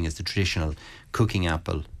Seedling is the traditional cooking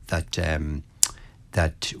apple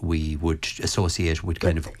that we would associate with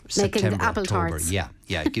kind of September, apple October. Tarts. Yeah,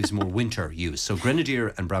 it gives more winter use. So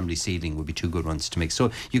Grenadier and Bramley Seedling would be two good ones to mix. So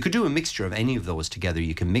you could do a mixture of any of those together.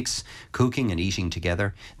 You can mix cooking and eating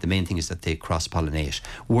together. The main thing is that they cross-pollinate.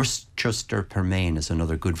 Worcester Pearmain is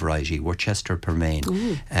another good variety. Worcester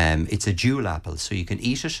Pearmain. It's a dual apple, so you can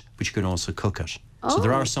eat it, but you can also cook it. So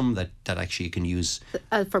there are some that actually you can use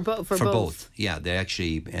for both. Yeah,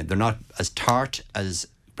 they're not as tart as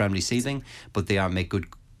Bramley Seedling, but they make good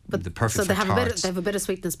the perfect so they for have tarts. they have a bit of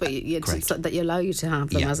sweetness, but Correct. so that you allow you to have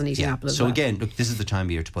them as an eating apple as so well. again, look, this is the time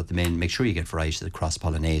of year to put them in. Make sure you get variety that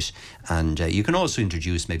cross-pollinate, and you can also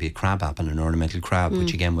introduce maybe a crab apple, an ornamental crab,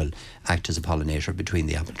 which again will act as a pollinator between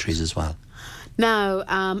the apple trees as well. Now,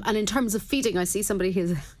 and in terms of feeding, I see somebody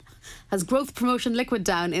who has growth promotion liquid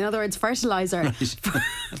down. In other words, fertiliser.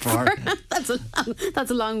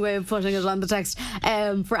 That's a long way of putting it on the text.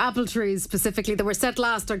 For apple trees specifically, that were set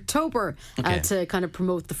last October to kind of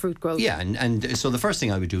promote the fruit growth. Yeah, and so the first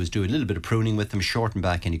thing I would do is do a little bit of pruning with them, shorten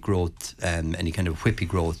back any growth, any kind of whippy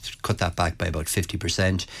growth, cut that back by about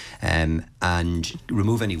 50%, and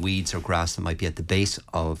remove any weeds or grass that might be at the base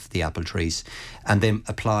of the apple trees, and then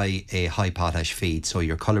apply a high potash feed. So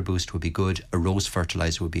your colour boost would be good. A rose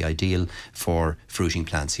fertiliser would be ideal for fruiting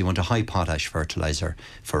plants. You want a high potash fertiliser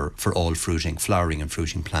for all flowering and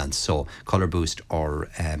fruiting plants. So colour boost or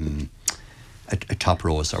a top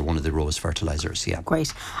rose or one of the rose fertilisers. Yeah.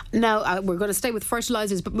 Great. Now we're going to stay with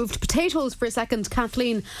fertilisers, but move to potatoes for a second.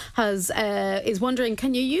 Kathleen is wondering,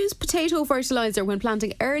 can you use potato fertiliser when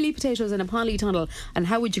planting early potatoes in a polytunnel, and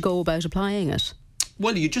how would you go about applying it?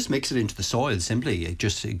 Well, you just mix it into the soil simply. A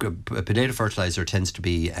potato fertiliser tends to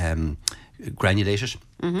be granulated.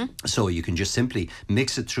 So you can just simply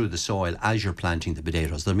mix it through the soil as you're planting the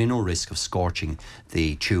potatoes. There'll be no risk of scorching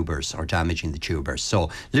the tubers or damaging the tubers. So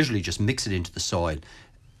literally just mix it into the soil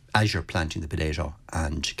as you're planting the potato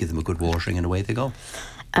and give them a good watering, and away they go.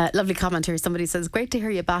 Lovely comment here. Somebody says, great to hear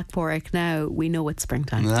you back, Porrick. Now we know it's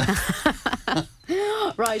springtime.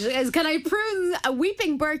 Right. Can I prune a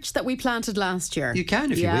weeping birch that we planted last year? You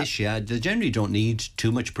can if you wish, yeah. They generally don't need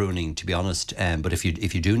too much pruning, to be honest. But if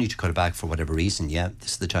you do need to cut it back for whatever reason,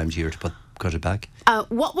 this is the time of year to cut it back.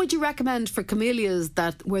 What would you recommend for camellias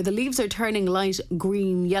where the leaves are turning light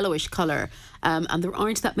green, yellowish colour, and there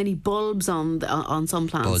aren't that many bulbs on some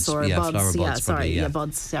plants? Buds, or flower buds,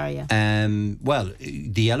 buds. Well,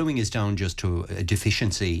 the yellowing is down just to a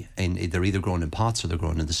deficiency in they're either grown in pots or they're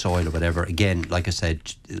grown in the soil or whatever. Again, like I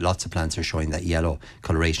said, lots of plants are showing that yellow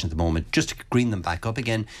coloration at the moment. Just to green them back up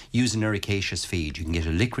again, use an ericaceous feed. You can get a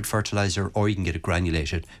liquid fertiliser or you can get a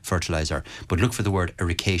granulated fertiliser, but look for the word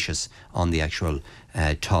ericaceous on the actual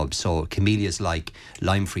tub. So camellias like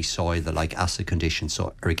lime-free soil, they like acid conditions,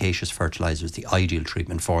 so ericaceous fertiliser is the ideal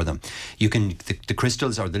treatment for them. You can the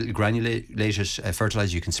crystals or the granulated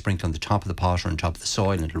fertiliser you can sprinkle on the top of the pot or on top of the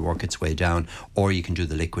soil and it'll work its way down, or you can do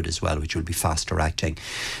the liquid as well, which will be faster acting.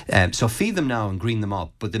 So feed them now and green them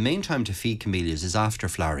up, but the main time to feed camellias is after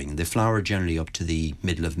flowering. They flower generally up to the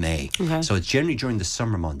middle of May. So it's generally during the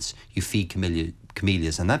summer months you feed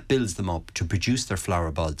camellias, and that builds them up to produce their flower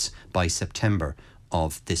buds by September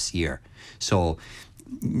of this year. So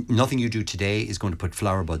nothing you do today is going to put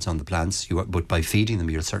flower buds on the plants, but by feeding them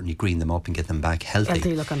you'll certainly green them up and get them back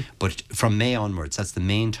healthy looking. But from May onwards, that's the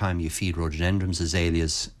main time you feed rhododendrons,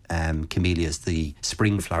 azaleas, camellias, the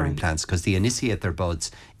spring flowering plants, because they initiate their buds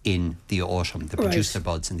in the autumn. They produce their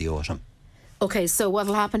buds in the autumn. Okay, so what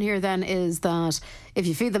will happen here then is that if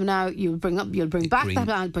you feed them now, you'll bring back that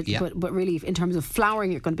plant, but really in terms of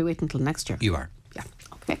flowering, you're going to be waiting until next year. You are. Yeah.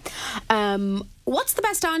 Okay. What's the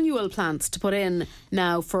best annual plants to put in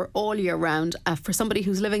now for all year round for somebody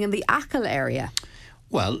who's living in the Achill area?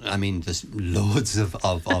 Well, I mean, there's loads of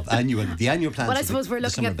annual plants. Well, I suppose we're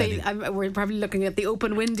looking at we're probably looking at the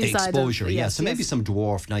open, windy side. Exposure, so maybe some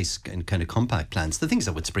dwarf, nice and kind of compact plants. The things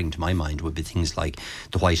that would spring to my mind would be things like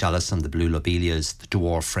the white alyssum, the blue lobelias, the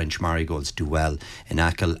dwarf French marigolds do well in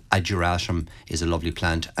Achill. Ageratum is a lovely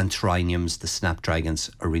plant. Anthriniums, the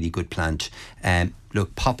snapdragons, a really good plant.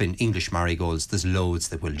 Look, pop in English marigolds. There's loads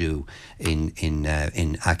that will do in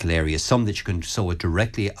Achill area. Some that you can sow it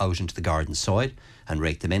directly out into the garden soil and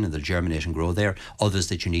rake them in and they'll germinate and grow there. Others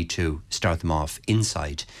that you need to start them off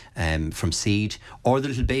inside from seed, or the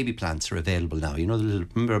little baby plants are available now. You know,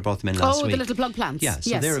 remember I brought them in last week? Oh, the little plug plants. Yeah,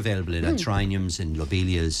 so they're available in anthriniums, in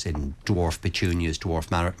lobelias, in dwarf petunias,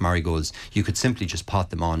 dwarf marigolds. You could simply just pot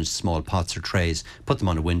them on small pots or trays, put them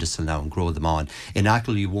on a windowsill now and grow them on. In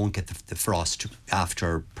Achill you won't get the frost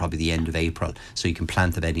after probably the end of April, so you can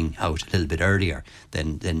plant the bedding out a little bit earlier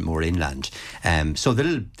than more inland. So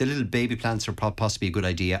the little baby plants are possibly a good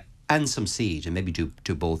idea, and some seed, and maybe do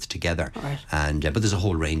both together. Right. And but there's a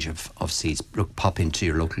whole range of seeds. Look, pop into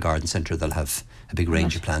your local garden centre; they'll have a big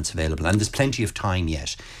range of plants available, and there's plenty of time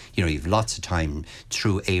yet. You know, you've lots of time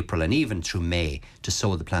through April and even through May to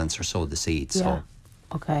sow the plants or sow the seeds. Yeah. So.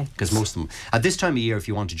 Okay. Because most of them, at this time of year, if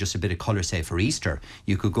you wanted just a bit of colour, say for Easter,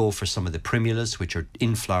 you could go for some of the primulas, which are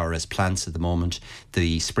in flower as plants at the moment,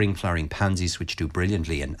 the spring flowering pansies, which do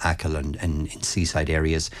brilliantly in Achill and in seaside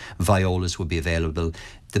areas. Violas would be available.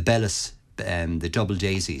 The the double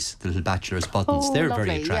daisies, the little bachelor's buttons. Oh, They're lovely,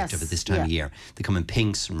 very attractive yes. at this time of year. They come in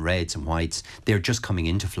pinks and reds and whites. They're just coming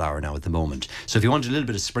into flower now at the moment. So if you want a little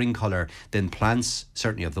bit of spring colour, then plants,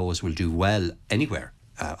 certainly of those, will do well anywhere.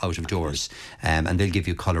 Out of doors, and they'll give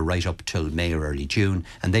you colour right up till May or early June,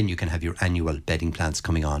 and then you can have your annual bedding plants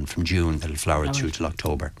coming on from June that'll flower through till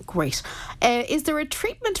October. Great. Is there a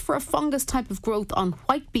treatment for a fungus type of growth on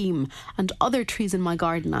white beam and other trees in my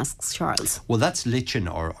garden, asks Charles? Well, that's lichen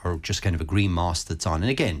or just kind of a green moss that's on.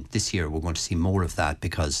 And again, this year we're going to see more of that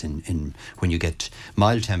because in when you get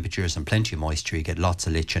mild temperatures and plenty of moisture, you get lots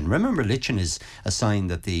of lichen. Remember, lichen is a sign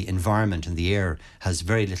that the environment and the air has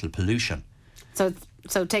very little pollution.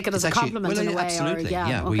 So take it as a compliment in a way. Absolutely,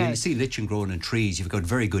 okay. Well, you see lichen growing in trees, you've got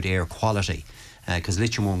very good air quality. Because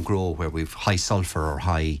lichen won't grow where we've high sulphur or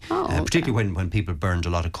high, particularly when people burned a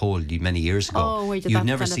lot of coal many years ago. Where you'd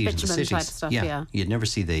never see it in the type cities. stuff, You'd never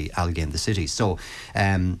see the algae in the cities. So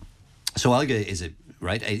algae is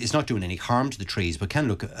right. It's not doing any harm to the trees, but can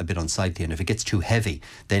look a bit unsightly. And if it gets too heavy,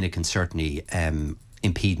 then it can certainly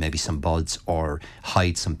impede maybe some buds or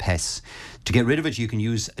hide some pests. To get rid of it, you can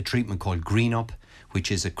use a treatment called Green Up, which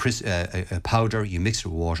is a powder. You mix it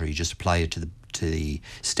with water, you just apply it to the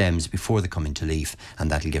stems before they come into leaf, and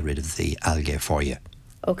that'll get rid of the algae for you.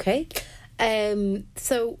 Okay.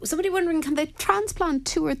 So somebody wondering, can they transplant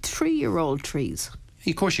 2 or 3 year old trees?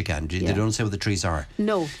 Of course you can. They don't say what the trees are.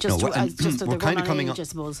 No, just that we're they're kind of coming age, I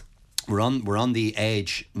suppose. We're on the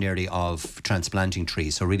edge nearly of transplanting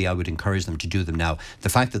trees, so really I would encourage them to do them now. The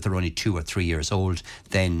fact that they're only 2 or 3 years old,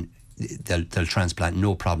 then they'll transplant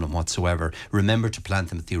no problem whatsoever. Remember to plant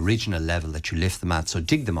them at the original level that you lift them at. So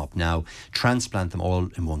dig them up now, transplant them all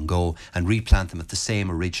in one go, and replant them at the same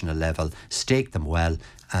original level. Stake them well,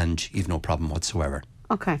 and you've no problem whatsoever.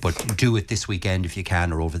 Okay. But do it this weekend if you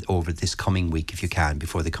can, or over this coming week if you can,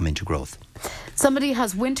 before they come into growth. Somebody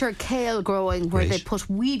has winter kale growing where Right. they put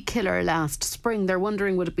weed killer last spring. They're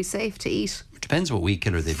wondering, would it be safe to eat? It depends what weed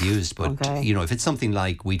killer they've used, but if it's something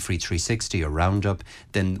like Weed Free 360 or Roundup,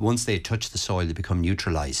 then once they touch the soil, they become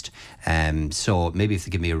neutralised. So maybe if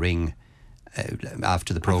they give me a ring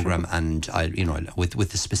after the programme, and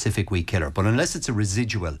with the specific weed killer. But unless it's a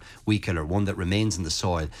residual weed killer, one that remains in the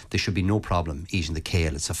soil, there should be no problem eating the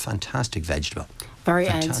kale. It's a fantastic vegetable.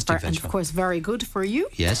 And of course very good for you.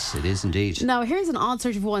 Yes, it is indeed. Now here's an odd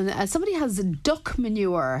sort of one. Somebody has duck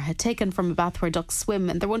manure taken from a bath where ducks swim,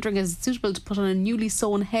 and they're wondering, is it suitable to put on a newly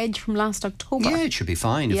sown hedge from last October? Yeah, it should be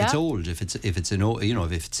fine if it's old. If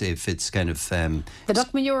it's kind of the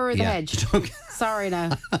duck manure or the hedge. The duck. Sorry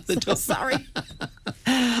now. Sorry.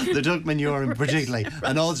 The duck manure in particular,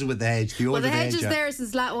 and also with the hedge. The older the hedge is are. there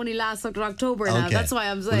since only last October now. That's why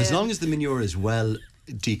I'm saying. Well, as long as the manure is well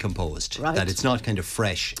decomposed, that it's not kind of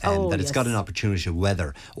fresh, and that it's got an opportunity to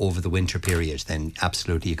weather over the winter period, then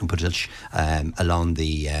absolutely you can put it along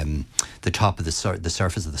the top of the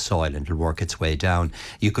surface of the soil, and it'll work its way down.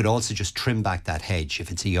 You could also just trim back that hedge.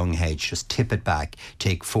 If it's a young hedge, just tip it back,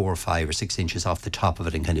 take 4 or 5 or 6 inches off the top of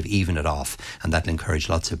it and kind of even it off, and that'll encourage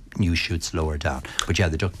lots of new shoots lower down. But yeah,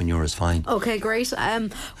 the duck manure is fine. Okay, great.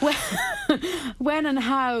 When and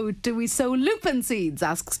how do we sow lupin seeds,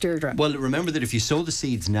 asks Deirdre? Well, remember that if you sow the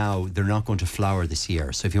seeds now, they're not going to flower this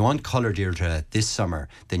year. So if you want colour, Deirdre, this summer,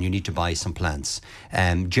 then you need to buy some plants.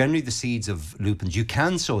 Generally, the seeds of lupins, you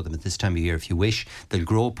can sow them at this time of year if you wish. They'll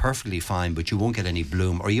grow perfectly fine, but you won't get any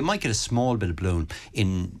bloom, or you might get a small bit of bloom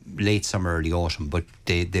in late summer, early autumn, but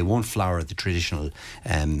they won't flower at the traditional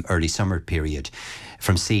early summer period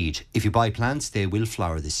from seed. If you buy plants, they will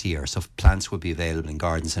flower this year. So plants would be available in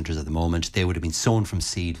garden centres at the moment. They would have been sown from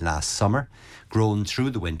seed last summer, grown through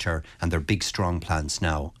the winter, and they're big, strong plants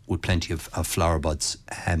now with plenty of flower buds.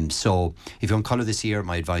 So if you want colour this year,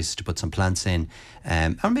 my advice is to put some plants in,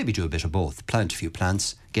 or maybe do a bit of both. Plant a few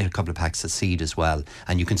plants, get a couple of packs of seed as well,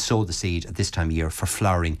 and you can sow the seed at this time of year for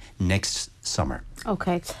flowering next summer.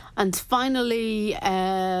 Okay. And finally,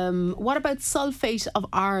 what about sulphate of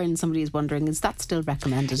iron? Somebody is wondering, is that still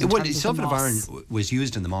recommended? Well, sulphate of iron was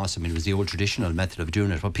used in the moss. I mean, it was the old traditional method of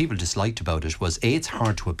doing it. What people disliked about it was, it's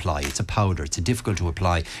hard to apply. It's a powder. It's difficult to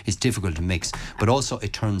apply. It's difficult to mix. But also,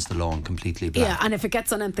 it turns the lawn completely black. Yeah, and if it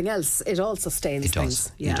gets on anything else, it also stains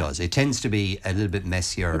things. It does. It tends to be a little bit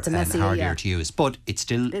messier and harder to use. But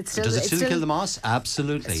does it still kill the moss?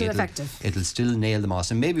 Absolutely. It's still effective. It'll still nail the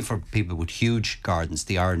moss. And maybe for people with huge gardens,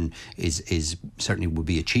 the iron is certainly would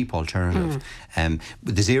be a cheap alternative.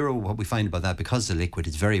 With the zero, what we find about that, because the liquid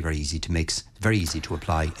is very, very easy to mix, very easy to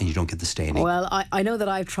apply, and you don't get the staining. Well, I know that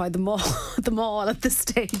I've tried them all at this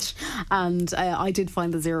stage, and I did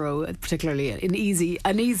find the zero particularly an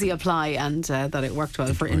easy apply, and that it worked well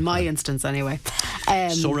in my instance anyway.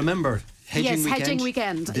 So remember, hedging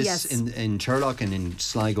weekend. This Yes. in Turlock and in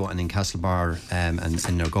Sligo and in Castlebar and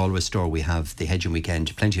in our Galway store we have the hedging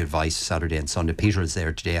weekend. Plenty of advice Saturday and Sunday. Peter is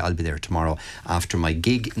there today. I'll be there tomorrow after my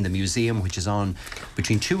gig in the museum, which is on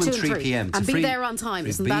between 2 and 3 p.m. And be there on time,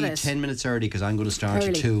 isn't that it? 10 minutes early because I'm going to start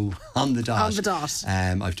at 2 on the dot. On the dot. I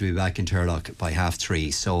have to be back in Turlock by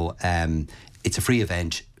 3:30. So it's a free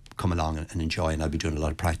event. Come along and enjoy, and I'll be doing a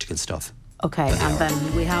lot of practical stuff. Okay, and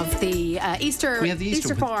then we have the Easter. We have the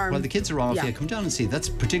Easter farm. Well, the kids are off. Yeah, come down and see. That's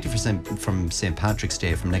particularly from St. Patrick's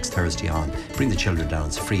Day, from next Thursday on. Bring the children down.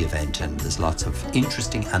 It's a free event, and there's lots of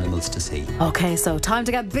interesting animals to see. Okay, so time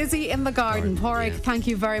to get busy in the garden. Pádraig, thank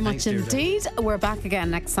you very much indeed. We're back again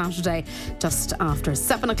next Saturday, just after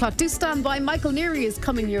 7 o'clock. Do stand by. Michael Neary is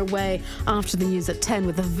coming your way after the news at 10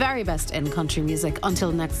 with the very best in country music.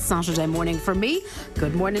 Until next Saturday morning, from me,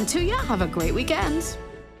 good morning to you. Have a great weekend.